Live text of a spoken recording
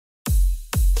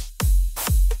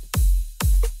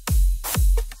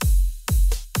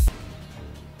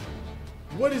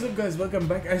What is up, guys? Welcome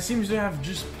back. I seem to have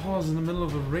just paused in the middle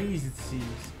of a race, it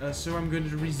seems. So I'm going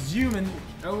to resume and...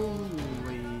 Oh,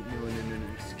 wait. No.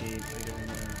 Escape. I don't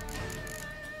know.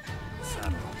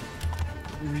 Saddle.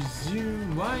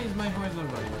 Resume. Why is my horse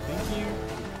not running? Thank you.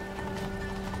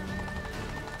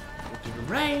 Go to the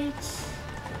right.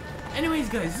 Anyways,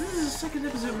 guys, this is the second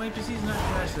episode. My PC is not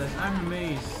crashless. I'm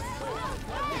amazed.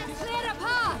 Clear a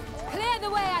path! Clear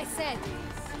the way, I said!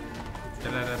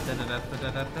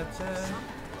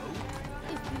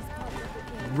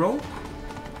 Rope?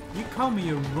 You call me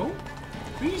a rope?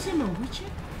 Are you saying I'm a witch?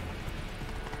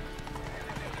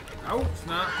 Oh, it's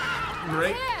not.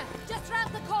 Great. Here! Just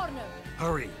round the corner!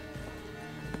 Hurry!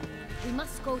 We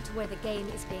must go to where the game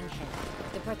is being held.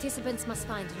 The participants must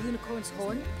find a unicorn's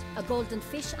horn, a golden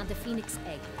fish, and a phoenix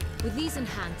egg. With these in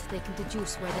hand, they can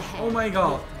deduce where the head... Oh my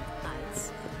god.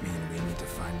 ...hides. Mean we need to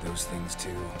find those things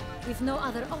too. We've no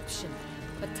other option.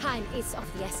 But time is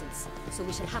of the essence, so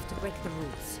we shall have to break the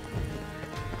rules.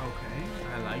 Okay,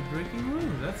 I like breaking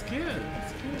rules. That's good.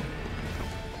 That's good.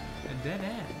 A dead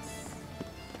ass.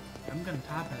 I'm gonna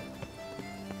tap it.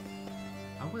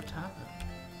 I will tap it.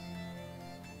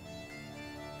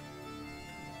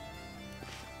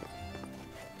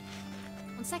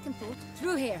 On second thought,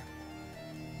 through here.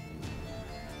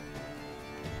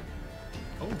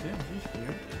 Oh damn, she's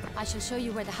here. I shall show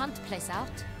you where the hunt plays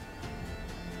out.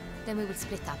 Then we will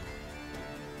split up.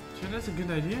 Sure, that's a good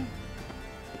idea.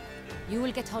 You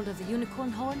will get hold of the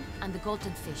unicorn horn and the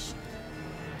golden fish,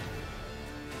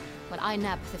 while I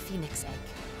nab the phoenix egg.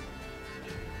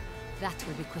 That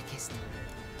will be quickest.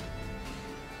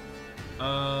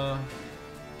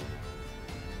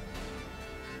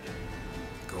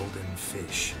 Golden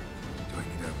fish. Do I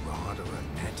need a rod or a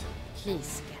net?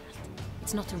 Please, Geralt.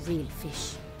 It's not a real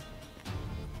fish.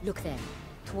 Look there,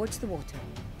 towards the water.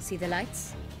 See the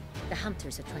lights? The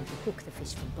hunters are trying to hook the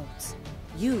fish from boats.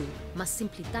 You must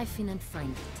simply dive in and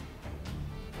find it.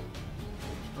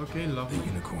 Okay, lovely. The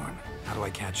unicorn. How do I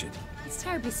catch it? It's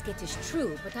terribly skittish,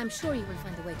 true, but I'm sure you will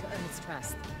find a way to earn its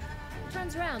trust. It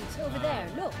turns around, over there,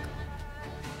 look.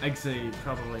 Exit,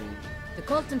 probably. The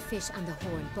golden fish and the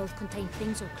horn both contain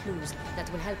things or clues that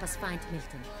will help us find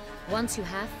Milton. Once you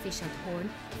have fish and horn,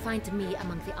 find me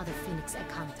among the other phoenix egg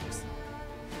hunters.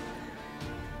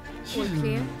 All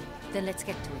clear? Then let's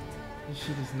get to it. This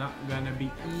shit is not gonna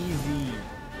be easy.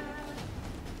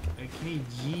 Okay,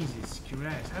 Jesus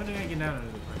Christ. How do I get out of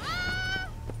the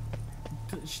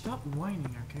place? Stop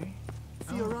whining, okay?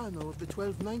 Fiorano of the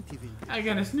 1290 vintage. I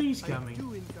got a sneeze coming. I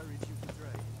do encourage you to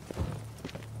try.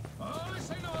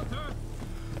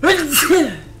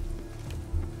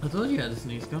 I told you I had a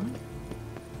sneeze coming.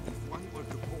 If one were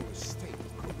to call a state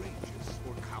courageous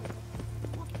or coward,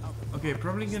 what other? Okay,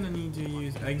 probably gonna need to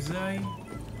use exile.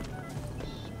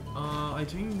 I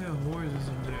think the horse is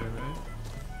in there, right?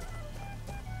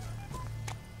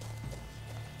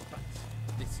 But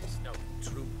this is no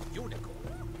true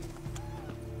unicorn.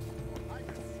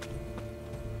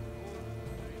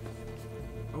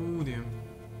 Oh damn.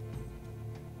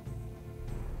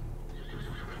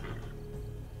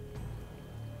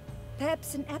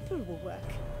 Perhaps an apple will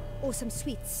work, or some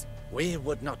sweets. We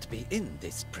would not be in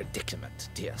this predicament,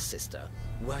 dear sister,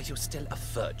 were you still a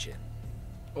virgin.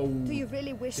 Oh. Do you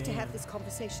really wish to have damn. this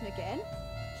conversation again?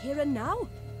 Here and now?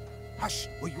 Hush,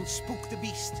 or you'll spook the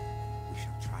beast. We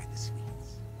shall try the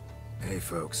sweets. Hey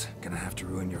folks, gonna have to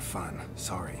ruin your fun.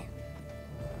 Sorry.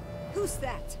 Who's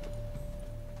that?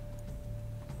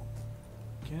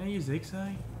 Can I use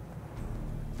exile?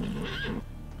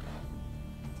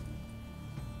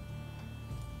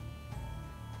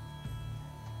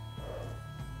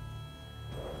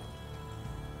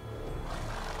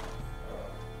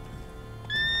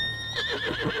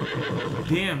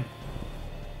 Damn.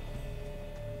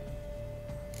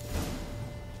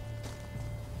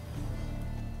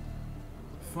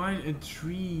 Find a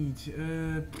treat.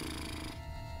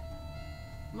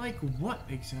 Like what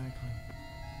exactly?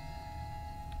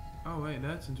 Oh wait,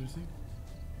 that's interesting.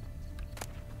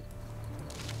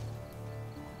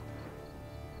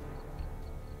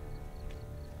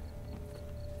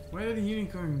 Where did the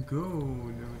unicorn go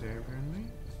over there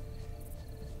apparently?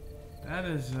 That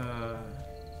is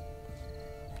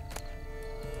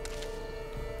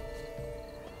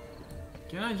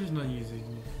Can I just not use it?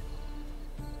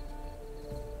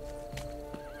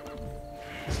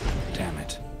 Damn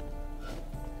it.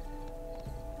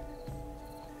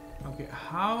 Okay,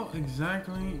 how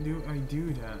exactly do I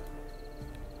do that?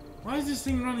 Why is this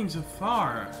thing running so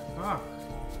far? Fuck.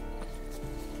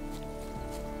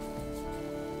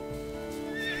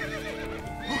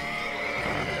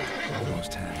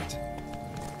 Almost had it.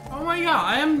 Oh my god,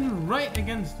 I am right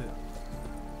against it.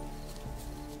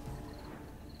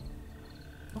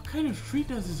 kind of treat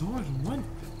does this horse want?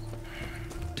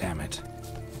 Damn it.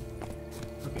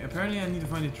 Okay, apparently I need to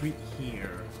find a treat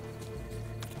here.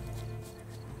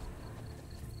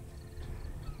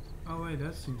 Oh wait,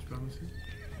 that seems promising.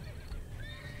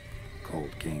 Cold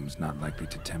game's not likely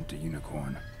to tempt a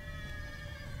unicorn.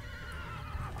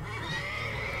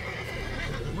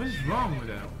 What is wrong with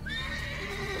that?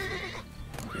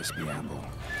 Crispy apple.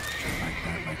 Like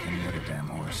that, like any other damn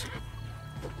horse.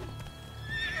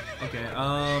 Okay,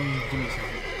 give me a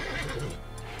second.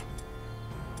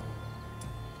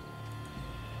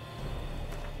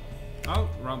 Oh,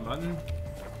 wrong button.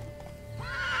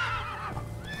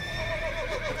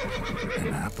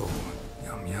 An apple.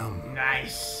 Yum yum.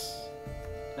 Nice.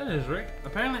 That is right.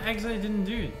 Apparently, Exile didn't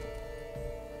do it.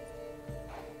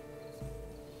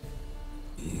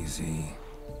 Easy.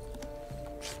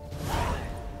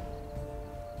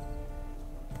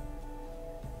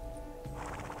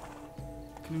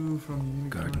 Clue from the unicorn.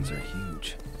 Gardens are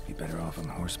huge. Be better off on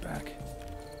horseback.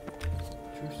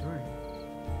 True story.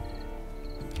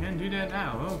 Can't do that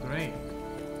now. Oh, great.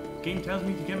 Game tells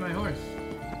me to get my horse.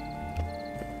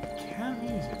 Can't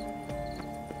use it.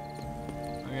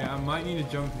 Okay, I might need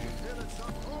to jump here.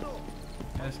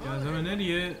 That's because I'm an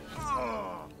idiot.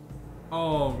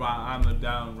 Oh, right. I'm a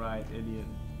downright idiot.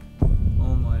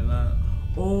 Oh my lord.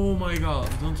 Oh my god.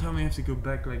 Don't tell me I have to go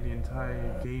back like the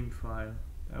entire game file.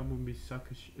 That would be so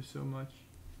much.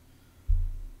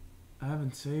 I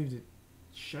haven't saved it.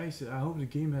 Scheisse. I hope the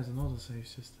game has an autosave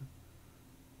system.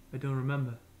 I don't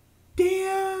remember.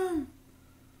 Damn!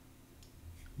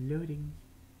 Loading.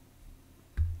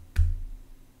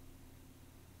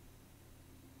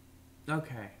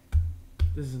 Okay.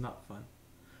 This is not fun.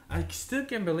 I still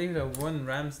can't believe that one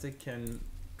RAM stick can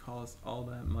cause all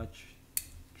that much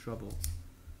trouble.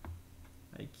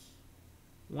 Like,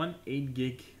 one 8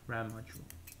 gig RAM module.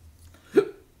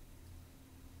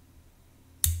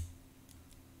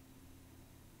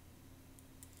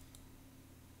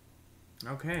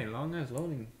 Okay, long as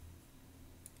loading.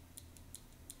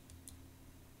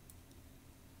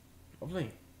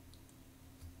 Lovely.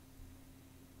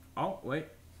 Oh, wait.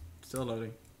 Still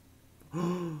loading.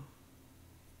 It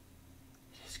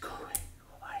is going.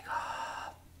 Oh my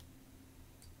god.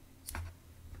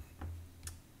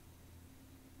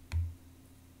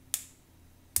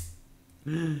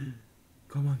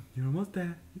 Come on, you're almost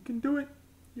there. You can do it.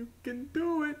 You can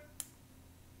do it.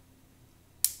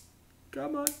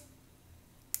 Come on.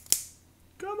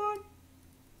 Come on.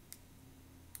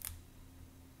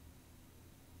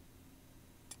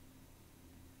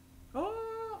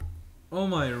 Oh. Oh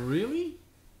my, really?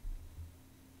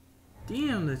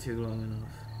 Damn, that took long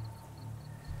enough.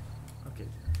 Okay.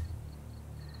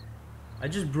 I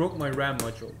just broke my RAM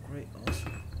module. Great,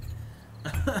 awesome.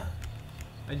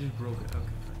 I just broke it.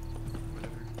 Okay, fine.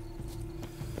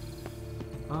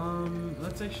 Whatever.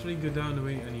 Let's actually go down the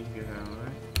way I need to go down,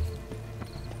 right?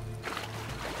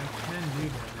 I can do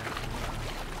that now.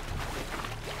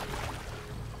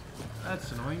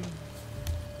 That's annoying.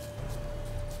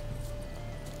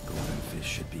 Golden fish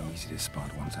should be easy to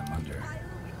spot once I'm under.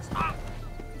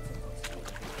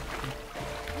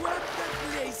 What the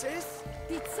blazes?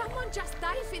 Did someone just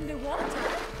dive in the water?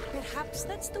 Perhaps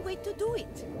that's the way to do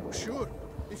it. Sure,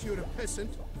 if you're a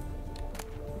peasant.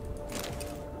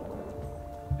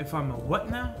 If I'm a what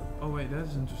now? Oh wait,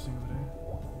 that's interesting over there.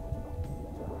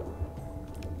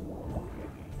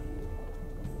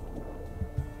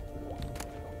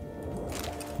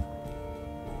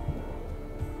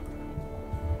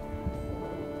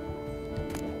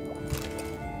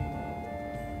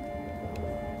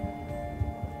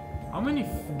 How many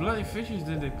bloody fishes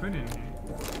did they put in here?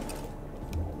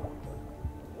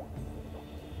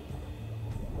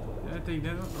 Did I take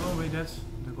that one? Oh wait, that's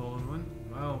the golden one.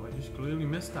 Wow, I just clearly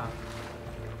missed that.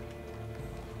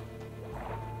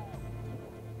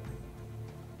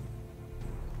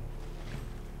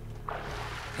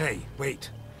 Hey, wait.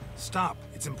 Stop.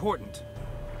 It's important.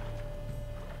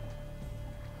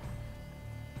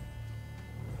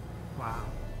 Wow.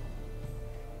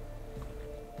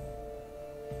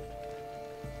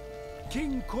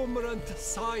 King Cormorant,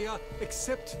 sire,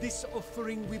 accept this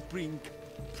offering we bring.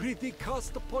 Prithee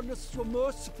cast upon us your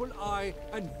merciful eye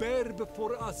and bear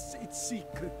before us its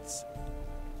secrets.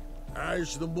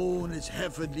 As the moon is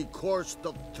heavily coursed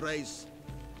of trace,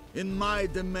 in my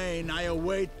domain I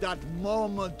await that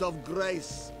moment of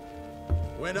grace,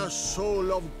 when a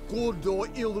soul of good or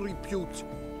ill repute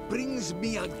brings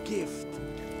me a gift,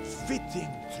 fitting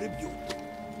tribute.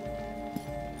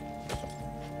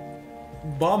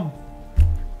 Bomb.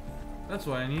 That's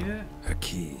why I need it. A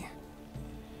key.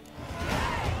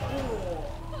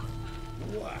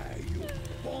 Why, you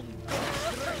bond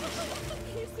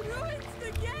ruins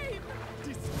the game!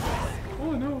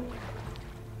 Oh no!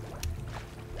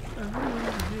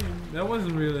 That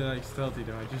wasn't really like stealthy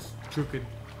though, I just took it.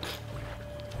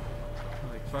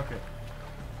 Like, fuck it.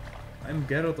 I'm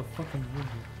get out the fucking room.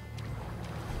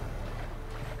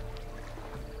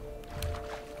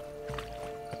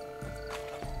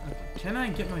 Okay, can I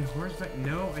get my horse back?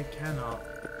 No, I cannot.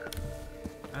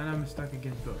 And I'm stuck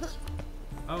against boats.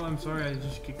 Oh, I'm sorry, I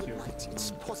just kicked you. What?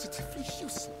 It's positively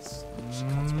useless.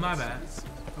 My bad.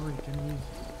 Oh wait, can you use it?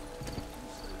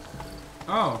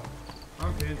 Oh!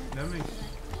 Okay, that makes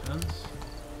sense.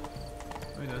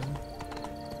 No, it doesn't.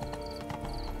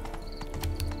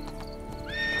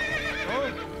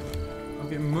 Oh!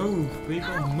 Okay, move,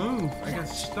 people, move! I got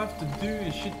stuff to do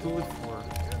and shit to live for.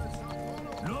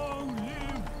 Long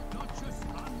live Duchess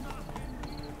Anna.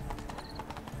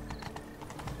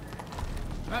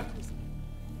 Ah.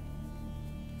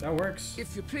 That works.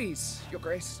 If you please, Your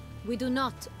Grace. We do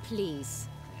not please.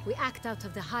 We act out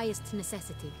of the highest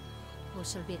necessity. Or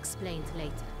shall be explained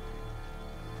later.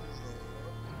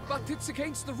 But it's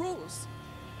against the rules.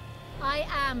 I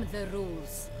am the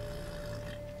rules.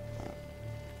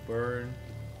 Burn.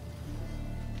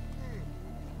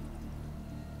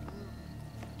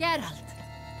 Geralt!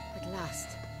 At last.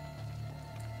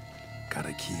 Got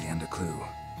a key and a clue.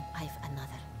 And I've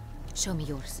another. Show me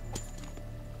yours.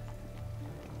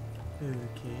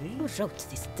 Okay. Who wrote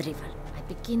this drivel? I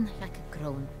begin like a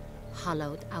groan,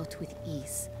 hollowed out with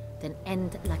ease, then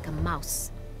end like a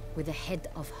mouse, with a head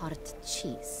of hard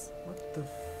cheese. What the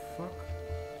fuck?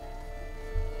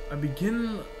 I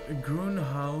begin a groan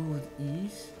howl with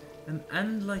ease, and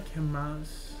end like a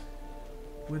mouse,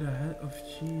 with a head of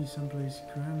cheese someplace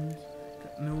crammed.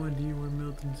 Got no idea where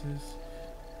Milton says.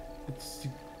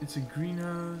 It's a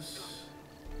greenhouse.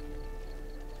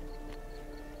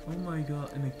 Oh my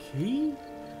god, in a cave?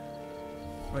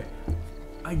 Wait,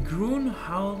 I groan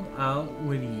howl out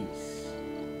with ease.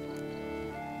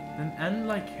 Then end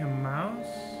like a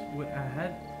mouse with a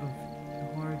head of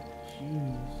hard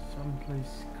cheese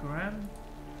someplace crammed.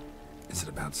 Is it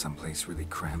about someplace really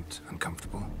cramped,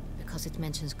 uncomfortable? Because it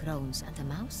mentions groans and a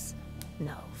mouse?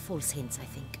 No, false hints, I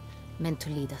think. Meant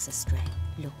to lead us astray.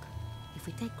 Look, if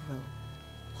we take groan,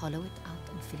 hollow it out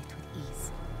and fill it with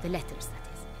ease. The letters, that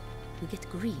is. We get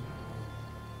green.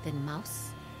 Then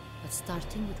mouse, but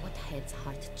starting with what heads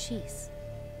hard cheese.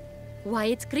 Why,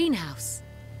 it's greenhouse.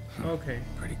 Okay.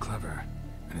 Pretty clever.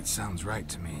 And it sounds right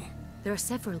to me. There are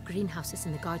several greenhouses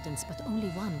in the gardens, but only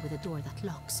one with a door that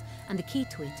locks. And the key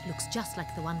to it looks just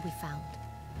like the one we found.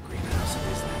 Greenhouse it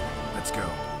is then. Let's go.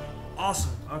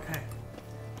 Awesome. Okay.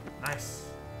 Nice.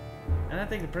 And I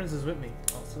think the prince is with me.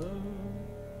 Also.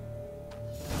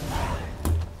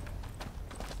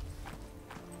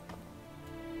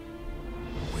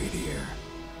 Wait here.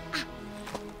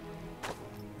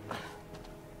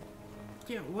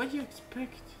 Yeah, what do you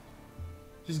expect?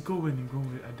 Just go in and go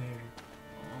with a dare.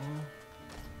 Aww.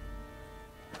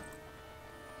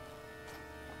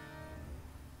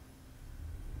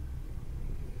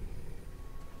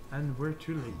 And we're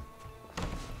too late.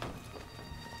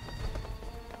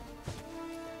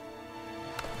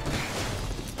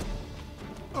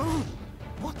 Oh,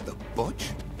 what the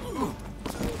butch?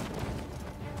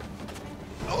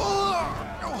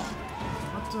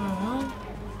 What the hell?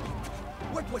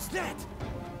 What was that?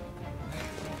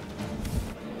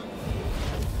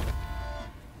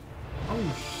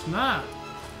 Oh snap!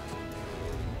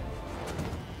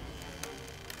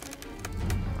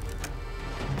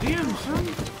 Damn, son!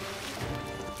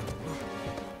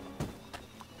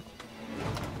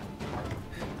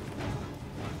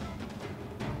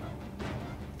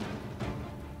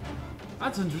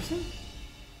 That's interesting.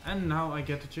 And now I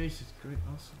get to chase it. Great,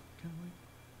 awesome. Can't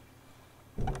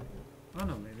wait. Oh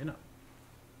no, maybe not.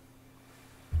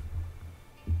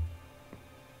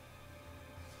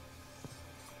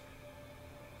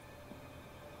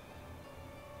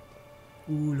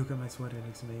 Ooh, look at my sweater, it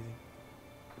looks amazing.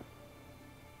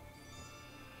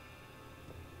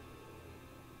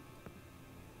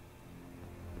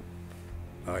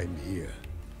 I'm here.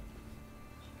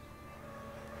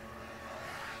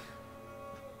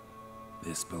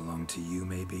 This belonged to you,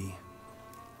 maybe?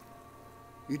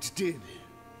 It did,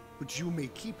 but you may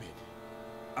keep it.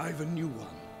 I've a new one.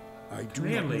 I do not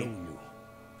Clearly. know you.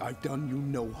 I've done you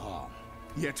no harm.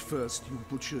 Yet first you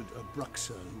butchered a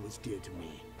Bruxer who was dear to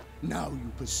me. Now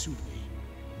you pursue me.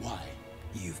 Why?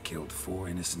 You've killed 4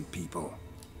 innocent people,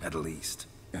 at least.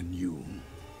 And you?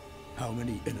 How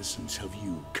many innocents have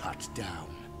you cut down?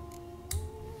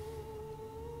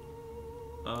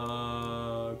 Come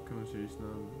on, seriously.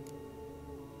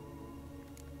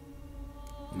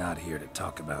 Not here to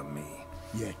talk about me.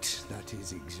 Yet that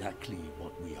is exactly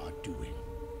what we are doing.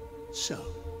 So,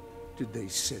 did they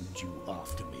send you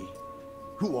after me?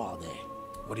 Who are they?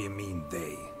 What do you mean,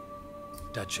 they?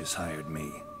 Duchess hired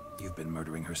me. You've been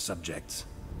murdering her subjects.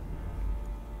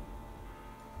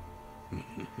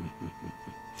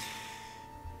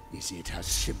 Is it as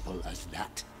simple as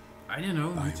that? I don't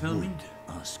know, you tell me. I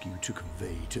would ask you to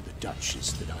convey to the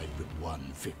Duchess that I've but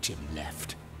one victim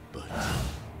left, but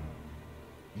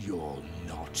you'll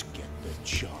not get the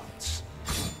chance.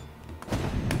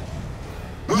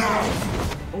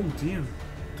 Oh damn,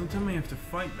 don't tell me I have to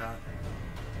fight that.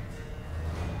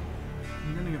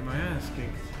 I'm gonna get my ass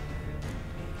kicked.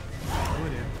 Oh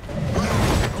dear.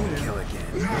 Oh dear. Kill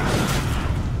again.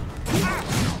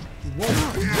 Whoa,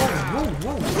 whoa,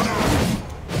 whoa, whoa.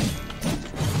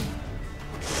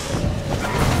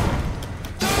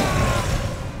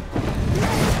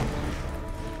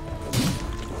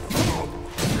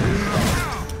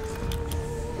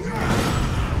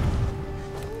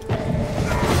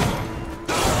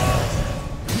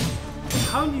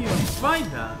 How do you fight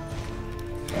that?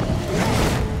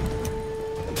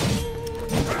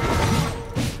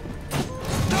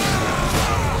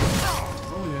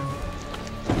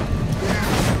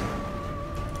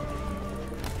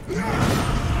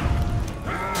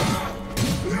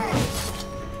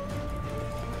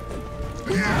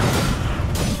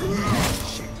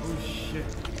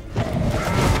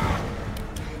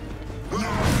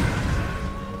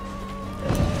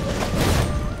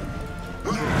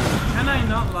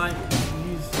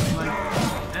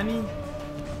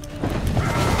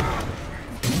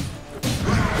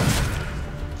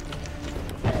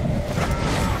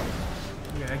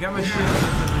 I got my shit or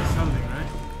something, right?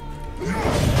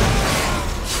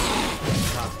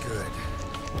 Not good.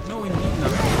 No, we need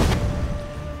nothing.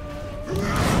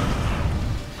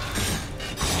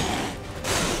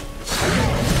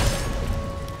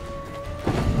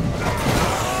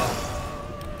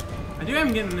 I do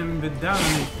am getting them a bit down on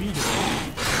their feet.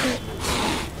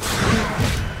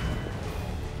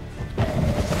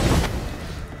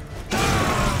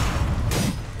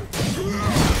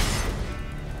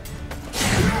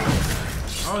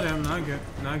 Oh damn, not good,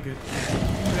 not good.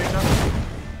 Take up.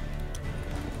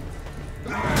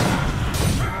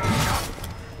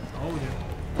 Oh damn.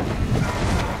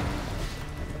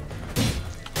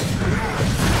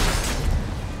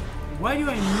 Why do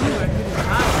I knew I couldn't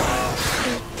have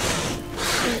it?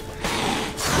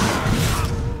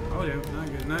 Oh damn, not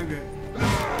good, not good.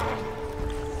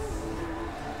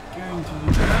 Going to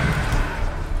do that.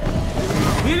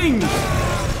 Hitting me!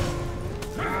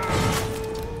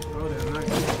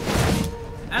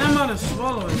 And I'm about to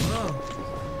swallow as well.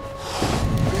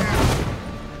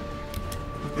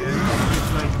 Okay,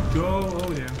 it's like go,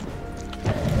 oh damn.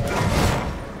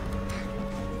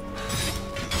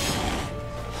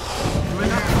 Can I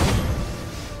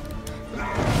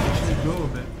not actually go a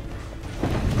bit?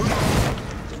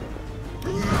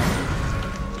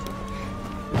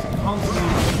 It's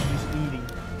constantly just eating.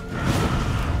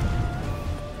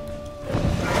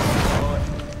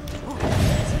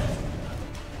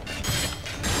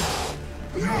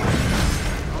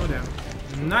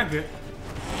 Not good.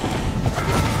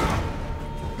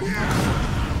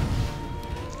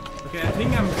 Okay, I think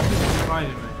I'm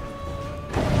fighting it.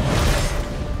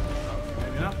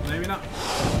 Maybe not, maybe not.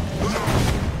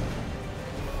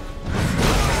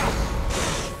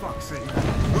 Fuck's sake.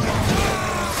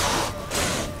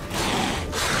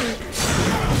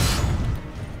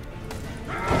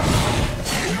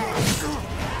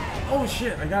 Oh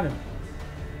shit, I got him.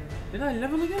 Did I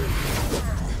level again?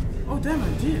 Oh damn, I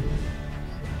did.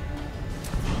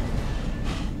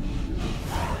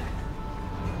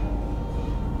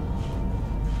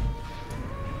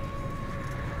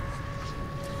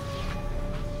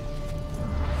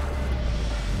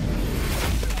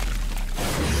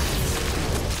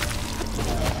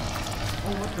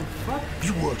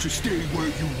 You were to stay where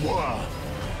you were.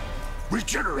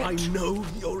 Regenerate. I know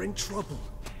you're in trouble.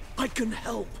 I can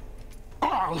help.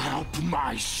 I'll help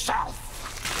myself.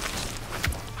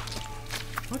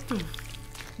 What the?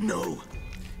 No,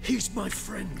 he's my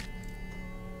friend.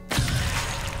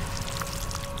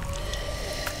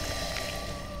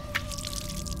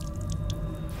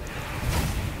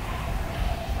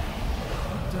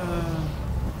 What the?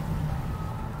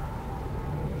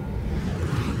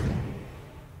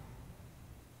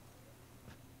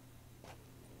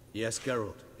 Yes,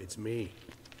 Geralt, it's me.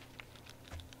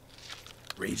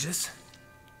 Regis?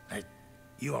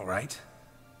 You alright?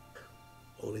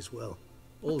 All is well.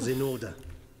 All's in order.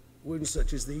 Wounds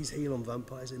such as these heal on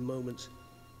vampires in moments.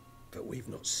 But we've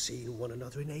not seen one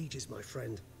another in ages, my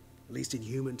friend. At least in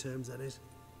human terms, that is.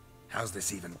 How's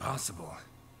this even possible?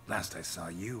 Last I saw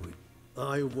you...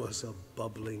 I was a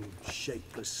bubbling,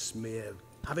 shapeless smear,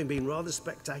 having been rather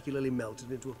spectacularly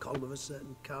melted into a column of a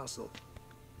certain castle.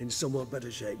 In somewhat better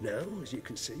shape now, as you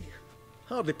can see.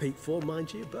 Hardly peak form,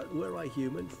 mind you, but were I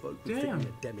human, folk would think me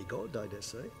a demigod, I dare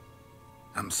say.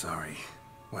 I'm sorry.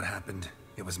 What happened,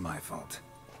 it was my fault.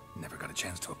 Never got a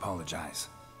chance to apologize.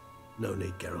 No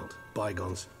need, Geralt.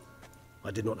 Bygones.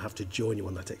 I did not have to join you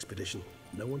on that expedition.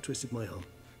 No one twisted my arm.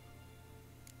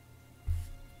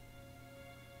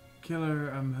 Killer,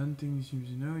 I'm hunting seems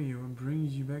to know you and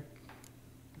brings you back.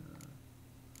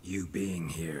 You being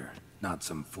here, not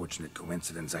some fortunate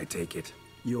coincidence, I take it.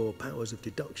 Your powers of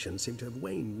deduction seem to have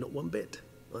waned not one bit.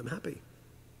 I'm happy.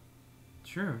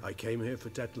 Sure. I came here for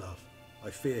Detlef.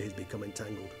 I fear he's become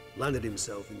entangled. Landed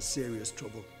himself in serious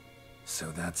trouble.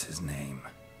 So that's his name.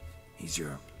 He's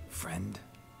your friend?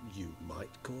 You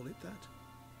might call it that.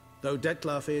 Though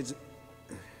Detlef is...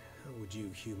 how would you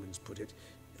humans put it?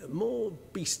 More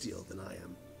bestial than I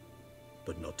am.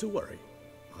 But not to worry.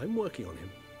 I'm working on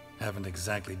him. Haven't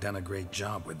exactly done a great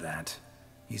job with that.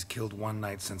 He's killed one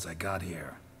knight since I got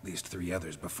here. At least 3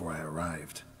 others before I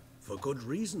arrived. For good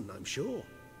reason, I'm sure.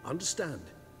 Understand,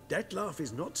 Detlef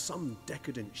is not some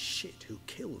decadent shit who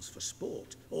kills for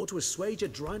sport, or to assuage a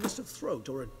dryness of throat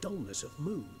or a dullness of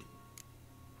mood.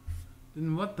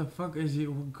 Then what the fuck is he?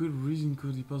 What good reason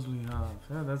could he possibly have?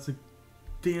 Yeah, that's a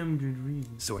damn good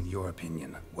reason. So in your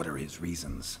opinion, what are his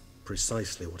reasons?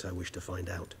 Precisely what I wish to find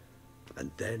out. And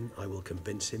then I will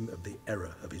convince him of the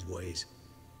error of his ways.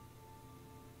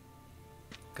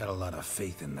 Got a lot of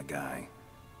faith in the guy.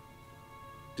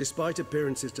 Despite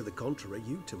appearances to the contrary,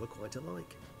 you two are quite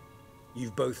alike.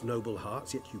 You've both noble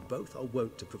hearts, yet you both are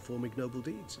wont to perform ignoble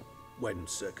deeds. When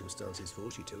circumstances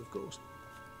force you to, of course.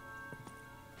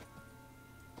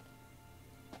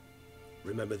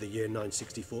 Remember the year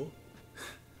 964?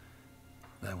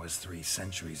 That was 3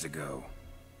 centuries ago.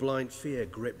 Blind fear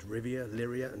gripped Rivia,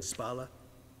 Lyria, and Spala.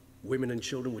 Women and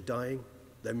children were dying.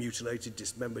 Their mutilated,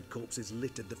 dismembered corpses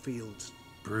littered the fields.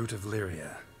 Brute of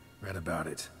Lyria. Read about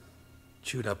it.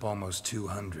 Chewed up almost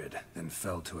 200, then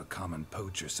fell to a common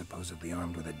poacher supposedly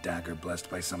armed with a dagger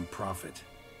blessed by some prophet.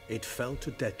 It fell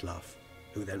to Detlef,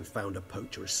 who then found a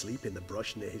poacher asleep in the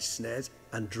brush near his snares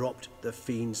and dropped the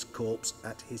fiend's corpse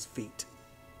at his feet.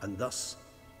 And thus,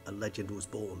 a legend was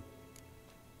born.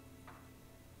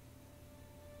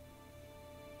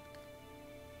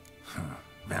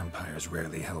 Vampires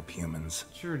rarely help humans.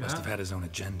 Sure Must have had his own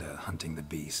agenda, hunting the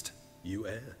beast. You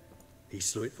err. He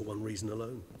slew it for one reason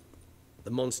alone.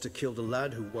 The monster killed a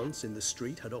lad who once in the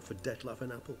street had offered Detlef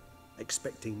an apple,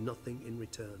 expecting nothing in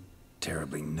return.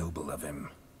 Terribly noble of him.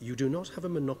 You do not have a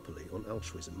monopoly on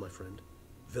altruism, my friend.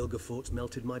 Vilgefortz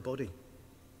melted my body.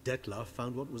 Detlef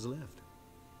found what was left.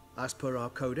 As per our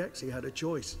codex, he had a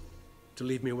choice. To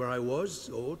leave me where I was,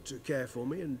 or to care for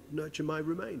me and nurture my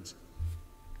remains.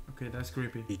 Okay, that's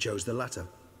creepy. He chose the latter.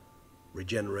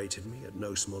 Regenerated me at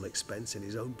no small expense in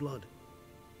his own blood.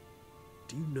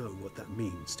 Do you know what that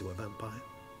means to a vampire?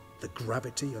 The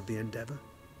gravity of the endeavor?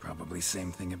 Probably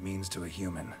same thing it means to a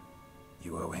human.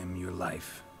 You owe him your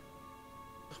life.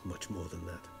 Much more than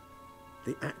that.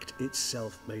 The act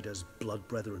itself made us blood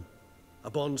brethren. A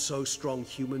bond so strong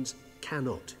humans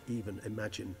cannot even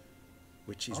imagine.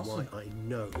 Which is why I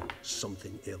know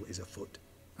something ill is afoot.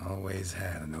 Always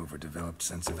had an overdeveloped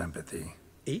sense of empathy.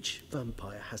 Each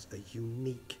vampire has a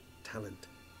unique talent.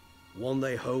 One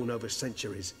they hone over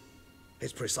centuries.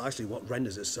 It's precisely what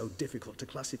renders us so difficult to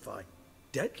classify.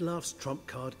 Detlef's trump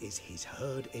card is his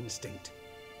herd instinct.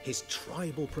 His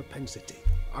tribal propensity.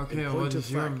 Okay, In what point of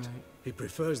is your fact, mate? he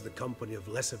prefers the company of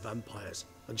lesser vampires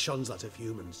and shuns that of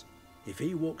humans. If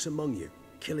he walks among you,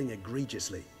 killing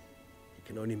egregiously, it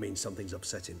can only mean something's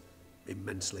upset him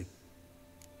immensely.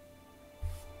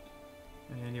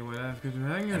 And you would have to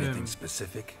hang at Anything him.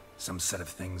 specific? Some set of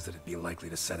things that'd be likely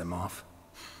to set him off?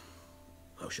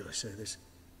 How should I say this?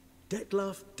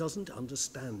 Detlef doesn't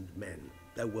understand men,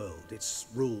 their world, its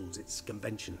rules, its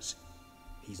conventions.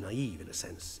 He's naive in a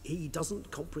sense. He doesn't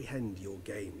comprehend your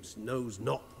games, knows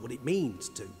not what it means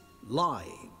to lie,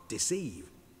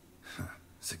 deceive.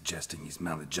 Suggesting he's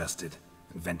maladjusted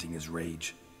and venting his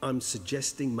rage. I'm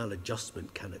suggesting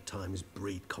maladjustment can at times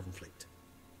breed conflict.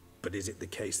 But is it the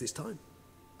case this time?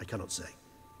 I cannot say,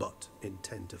 but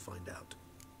intend to find out.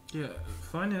 Yeah,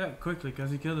 find it out quickly,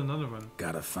 because he killed another one.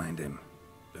 Gotta find him,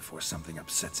 before something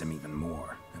upsets him even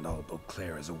more, and all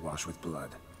Beauclair is awash with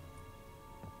blood.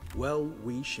 Well,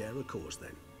 we share a cause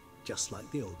then, just like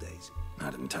the old days.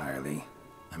 Not entirely.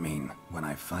 I mean, when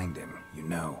I find him, you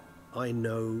know. I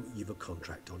know you've a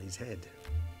contract on his head.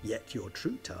 Yet your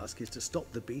true task is to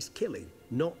stop the beast killing,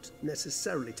 not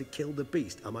necessarily to kill the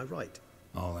beast, am I right?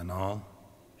 All in all,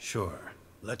 sure.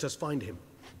 Let us find him.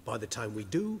 By the time we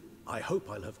do, I hope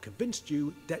I'll have convinced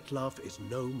you Detlef is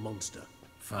no monster.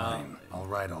 Fine, all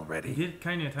right already. He did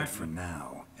kind of attack But for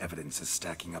now, evidence is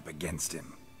stacking up against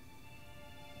him.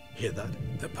 Hear that?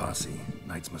 The posse.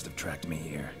 Knights must have tracked me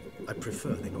here. I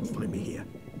prefer they not find me here.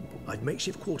 I've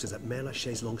makeshift quarters at Mère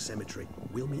Lachaise Long Cemetery.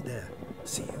 We'll meet there.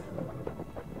 See you.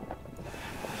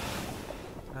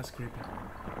 That's creepy.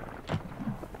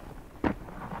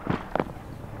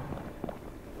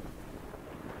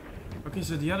 Okay,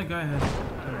 so the other guy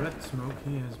has red smoke,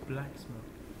 he has black smoke.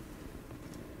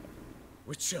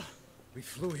 Witcher, we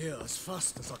flew here as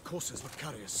fast as our courses would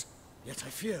carry us. Yet I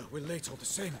fear we're late all the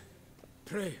same.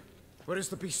 Pray, where is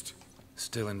the beast?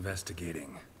 Still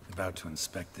investigating. About to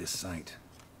inspect this site.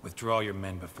 Withdraw your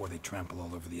men before they trample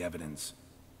all over the evidence.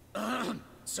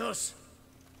 Sirs,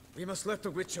 we must let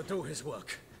the Witcher do his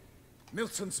work.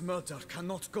 Milton's murder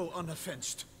cannot go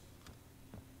unavenged.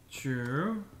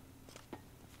 True.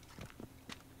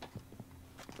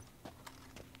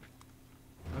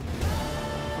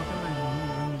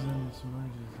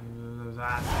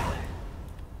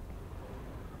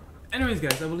 Anyways,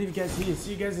 guys, I will leave you guys here.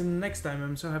 See you guys in the next time.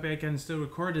 I'm so happy I can still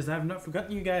record this. I have not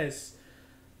forgotten you guys.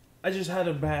 I just had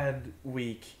a bad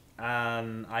week,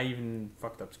 and I even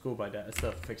fucked up school by that. I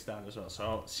still have to fix that as well. So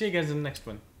I'll see you guys in the next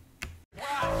one.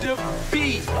 The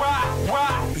beat,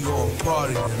 rock. We gon'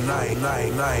 party tonight,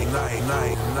 night.